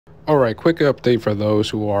Alright, quick update for those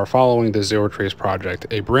who are following the ZeroTrace project.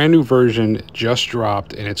 A brand new version just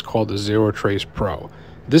dropped and it's called the ZeroTrace Pro.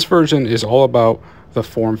 This version is all about the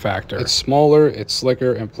form factor. It's smaller, it's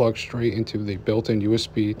slicker, and plugs straight into the built-in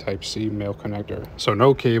USB Type-C male connector. So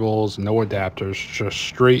no cables, no adapters, just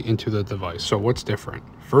straight into the device. So what's different?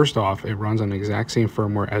 First off, it runs on the exact same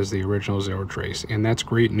firmware as the original ZeroTrace, and that's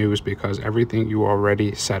great news because everything you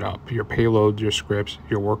already set up, your payloads, your scripts,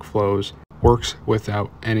 your workflows, works without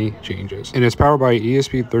any changes. And it's powered by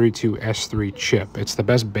ESP32S3 chip. It's the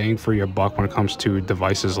best bang for your buck when it comes to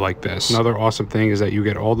devices like this. Another awesome thing is that you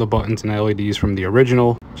get all the buttons and LEDs from the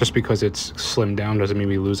original. Just because it's slimmed down doesn't mean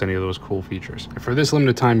we lose any of those cool features. And for this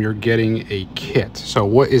limited time, you're getting a kit. So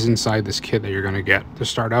what is inside this kit that you're gonna get? To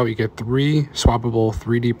start out, you get 3 swappable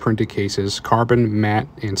 3D printed cases, carbon, matte,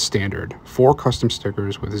 and standard. 4 custom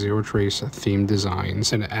stickers with ZeroTrace themed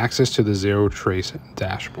designs, and access to the ZeroTrace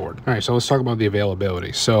dashboard. All right, so let's talk about the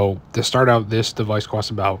availability. So to start out, this device costs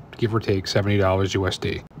about, give or take, $70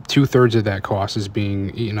 USD. 2/3 of that cost is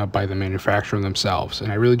being eaten up by the manufacturer themselves.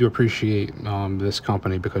 And I really do appreciate this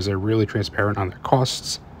company because they're really transparent on their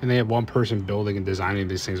costs. And they have one person building and designing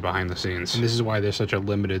these things behind the scenes. And this is why there's such a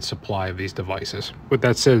limited supply of these devices. With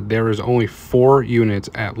that said, there is only 4 units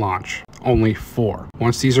at launch. Only 4.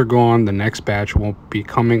 Once these are gone, the next batch won't be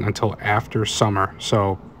coming until after summer.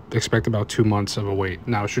 So expect about 2 months of a wait.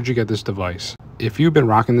 Now, should you get this device, if you've been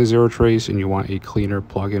rocking the ZeroTrace and you want a cleaner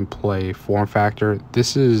plug and play form factor,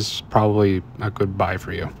 this is probably a good buy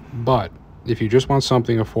for you. But if you just want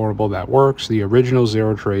something affordable that works, the original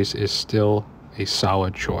ZeroTrace is still a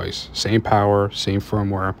solid choice. Same power, same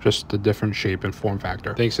firmware, just a different shape and form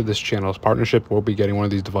factor. Thanks to this channel's partnership, we'll be getting one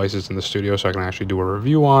of these devices in the studio so I can actually do a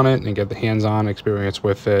review on it and get the hands-on experience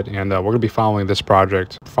with it. And we're gonna be following this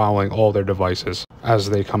project, following all their devices as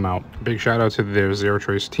they come out. Big shout out to their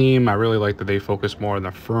ZeroTrace team. I really like that they focus more on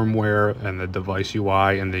the firmware and the device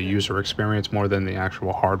UI and the user experience more than the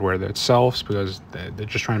actual hardware itself, because they're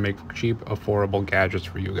just trying to make cheap, affordable gadgets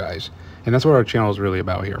for you guys. And that's what our channel is really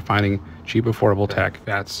about here, finding cheap, affordable tech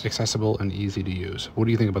that's accessible and easy to use. What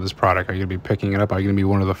do you think about this product? Are you gonna be picking it up? Are you gonna be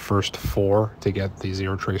one of the first 4 to get the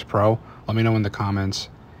ZeroTrace Pro? Let me know in the comments,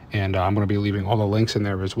 and I'm gonna be leaving all the links in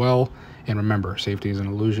there as well. And remember, safety is an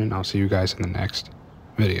illusion. I'll see you guys in the next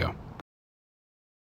video.